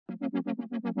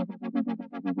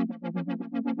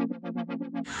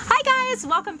guys,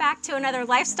 welcome back to another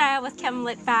Lifestyle with Kim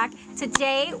Litvak.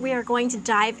 Today we are going to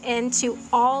dive into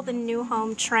all the new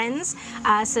home trends,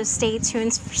 so stay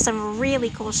tuned for some really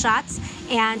cool shots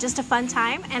and just a fun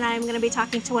time. And I'm going to be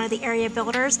talking to one of the area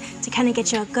builders to kind of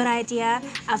get you a good idea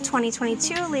of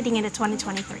 2022 leading into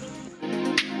 2023.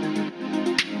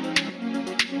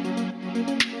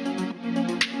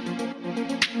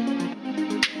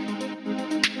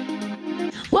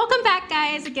 Welcome back,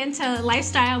 guys, again to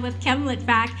Lifestyle with Kim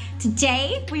Litvak.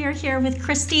 Today we are here with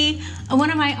Christy, one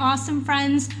of my awesome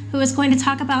friends, who is going to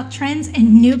talk about trends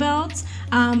in new builds.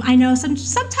 I know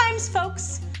sometimes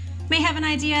folks may have an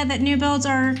idea that new builds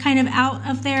are kind of out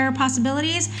of their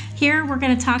possibilities. Here we're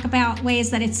going to talk about ways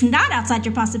that it's not outside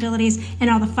your possibilities and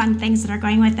all the fun things that are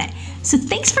going with it. So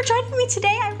thanks for joining me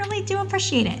today. I really do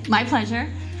appreciate it. My pleasure.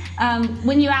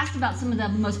 When you asked about some of the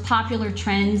most popular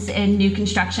trends in new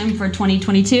construction for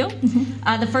 2022,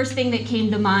 the first thing that came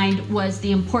to mind was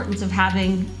the importance of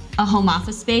having a home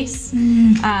office space.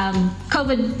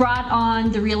 COVID brought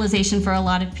on the realization for a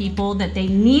lot of people that they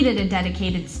needed a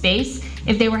dedicated space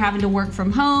if they were having to work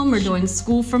from home or doing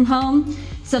school from home.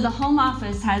 So the home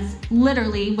office has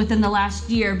literally, within the last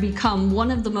year, become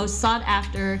one of the most sought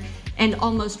after and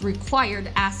almost required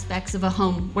aspects of a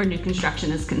home where new construction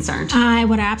is concerned. I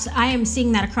am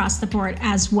seeing that across the board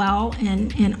as well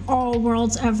in all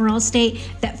worlds of real estate,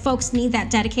 that folks need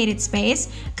that dedicated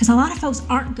space, because a lot of folks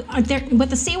are there with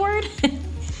the C word.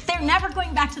 They're never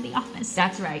going back to the office.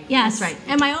 That's right. Yes, that's right.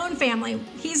 And my own family,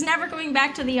 he's never going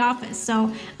back to the office.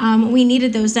 So we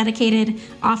needed those dedicated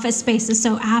office spaces.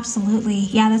 So absolutely,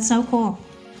 yeah, that's so cool.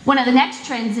 One of the next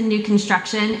trends in new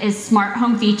construction is smart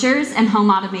home features and home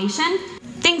automation.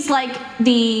 Things like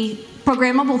the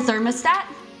programmable thermostat,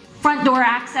 front door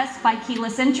access by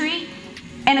keyless entry,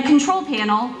 and a control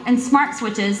panel and smart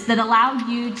switches that allow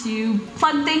you to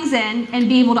plug things in and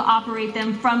be able to operate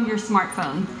them from your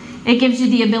smartphone. It gives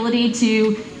you the ability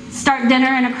to start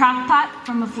dinner in a crock pot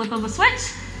from a flip of a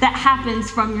switch that happens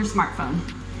from your smartphone.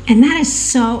 And that is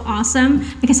so awesome,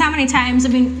 because how many times, I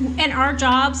mean, in our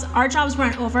jobs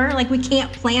run over, like we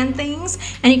can't plan things,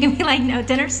 and you can be like, no,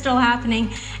 dinner's still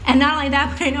happening. And not only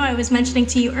that, but I know I was mentioning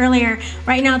to you earlier,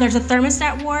 right now there's a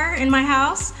thermostat war in my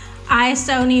house. I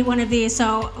so need one of these,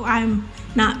 so I'm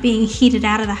not being heated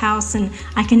out of the house, and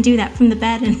I can do that from the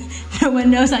bed, and no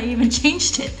one knows I even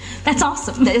changed it. That's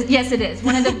awesome. Yes, it is.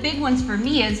 One of the big ones for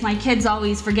me is my kids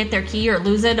always forget their key or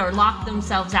lose it or lock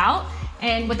themselves out.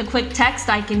 And with a quick text,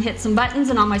 I can hit some buttons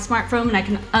and on my smartphone, and I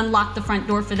can unlock the front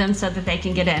door for them so that they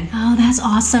can get in. Oh, that's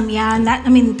awesome. Yeah, and that, I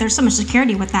mean, there's so much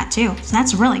security with that too. So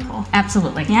that's really cool.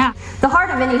 Absolutely. Yeah. The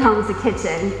heart of any home is a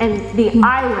kitchen, and the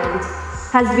island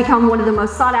has become one of the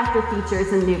most sought after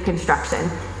features in new construction.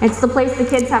 It's the place the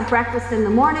kids have breakfast in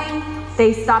the morning,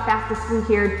 they stop after school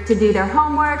here to do their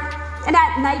homework, and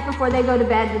at night before they go to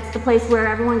bed, it's the place where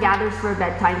everyone gathers for a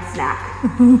bedtime snack.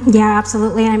 Yeah,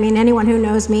 absolutely. I mean, anyone who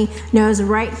knows me knows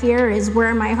right here is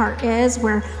where my heart is,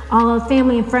 where all of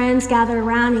family and friends gather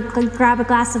around. You grab a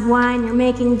glass of wine, you're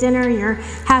making dinner, you're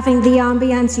having the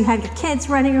ambiance, you have your kids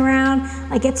running around.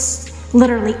 Like, it's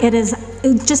literally, it is,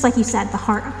 just like you said, the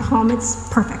heart of the home. It's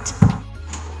perfect.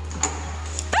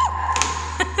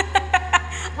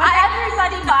 With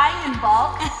everybody buying in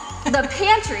bulk, the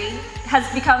pantry has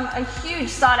become a huge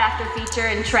sought-after feature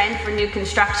and trend for new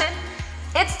construction.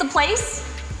 It's the place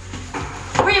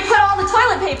where you put all the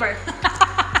toilet paper.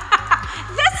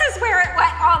 This is where it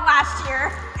went all last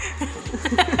year.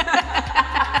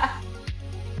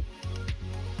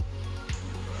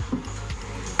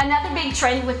 Another big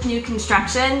trend with new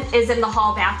construction is in the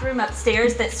hall bathroom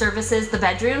upstairs that services the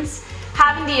bedrooms.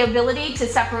 Having the ability to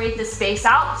separate the space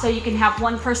out so you can have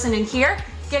one person in here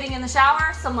getting in the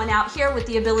shower, someone out here with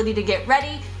the ability to get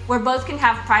ready, where both can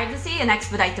have privacy and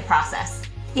expedite the process.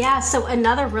 Yeah, so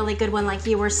another really good one, like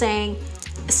you were saying,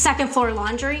 second floor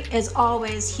laundry is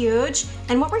always huge.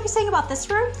 And what were you saying about this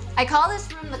room? I call this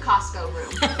room the Costco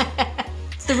room.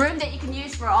 It's the room that you can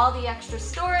use for all the extra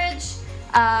storage.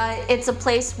 It's a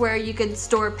place where you can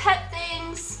store pet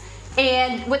things.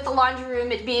 And with the laundry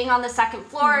room, it being on the second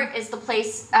floor, is the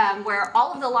place where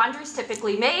all of the laundry is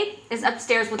typically made, is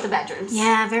upstairs with the bedrooms.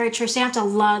 Yeah, very true. So you have to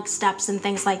lug steps and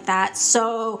things like that.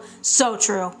 So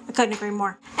true. I couldn't agree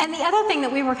more. And the other thing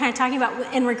that we were kind of talking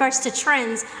about in regards to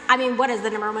trends, I mean, what is the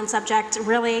number one subject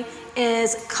really,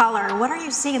 is color. What are you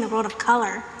seeing in the world of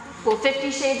color? Well,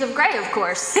 50 Shades of Grey, of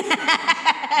course.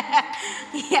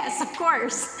 Yes, of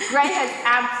course. Gray has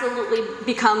absolutely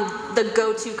become the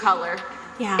go-to color.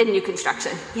 Yeah. In new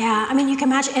construction. Yeah, I mean, you can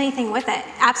match anything with it,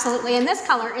 absolutely. And this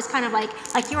color is kind of like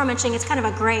you were mentioning, it's kind of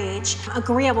a grayish,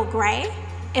 agreeable gray.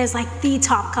 is like the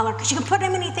top color because you can put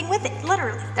anything with it,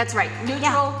 literally. That's right.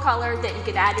 Neutral color that you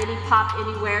could add any pop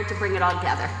anywhere to bring it all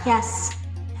together. Yes.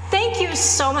 Thank you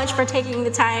so much for taking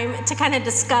the time to kind of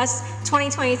discuss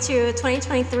 2022,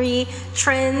 2023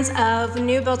 trends of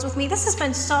new builds with me. This has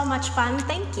been so much fun.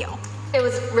 Thank you. It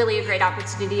was really a great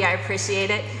opportunity. I appreciate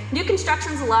it. New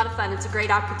construction is a lot of fun. It's a great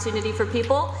opportunity for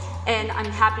people, and I'm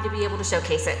happy to be able to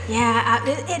showcase it. Yeah,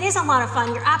 it is a lot of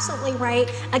fun. You're absolutely right.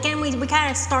 Again, we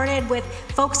kind of started with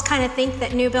folks kind of think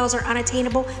that new builds are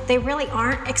unattainable. They really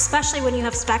aren't, especially when you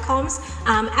have spec homes,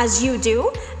 as you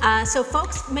do. So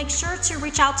folks, make sure to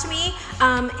reach out to me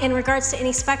in regards to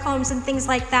any spec homes and things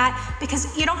like that,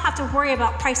 because you don't have to worry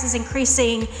about prices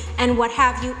increasing and what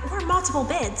have you, or multiple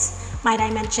bids. Might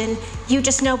I mention, you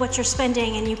just know what you're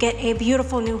spending and you get a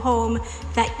beautiful new home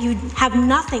that you have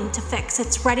nothing to fix.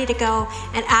 It's ready to go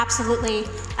and absolutely,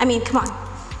 I mean, come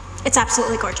on, it's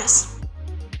absolutely gorgeous.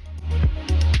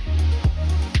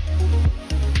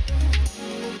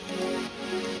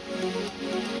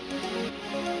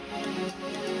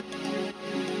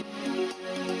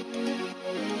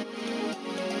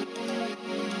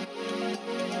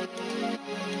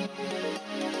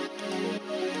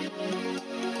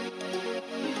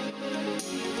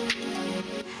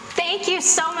 Thank you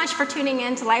so much for tuning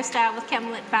in to Lifestyle with Kim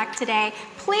Litvak today.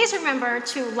 Please remember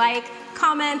to like,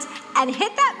 comment, and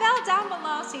hit that bell down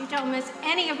below so you don't miss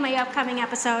any of my upcoming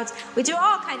episodes. We do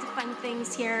all kinds of fun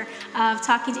things here of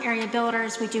talking to area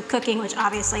builders. We do cooking, which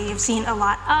obviously you've seen a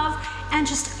lot of, and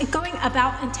just going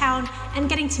about in town and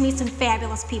getting to meet some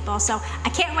fabulous people. So I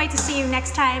can't wait to see you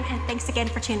next time, and thanks again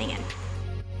for tuning in.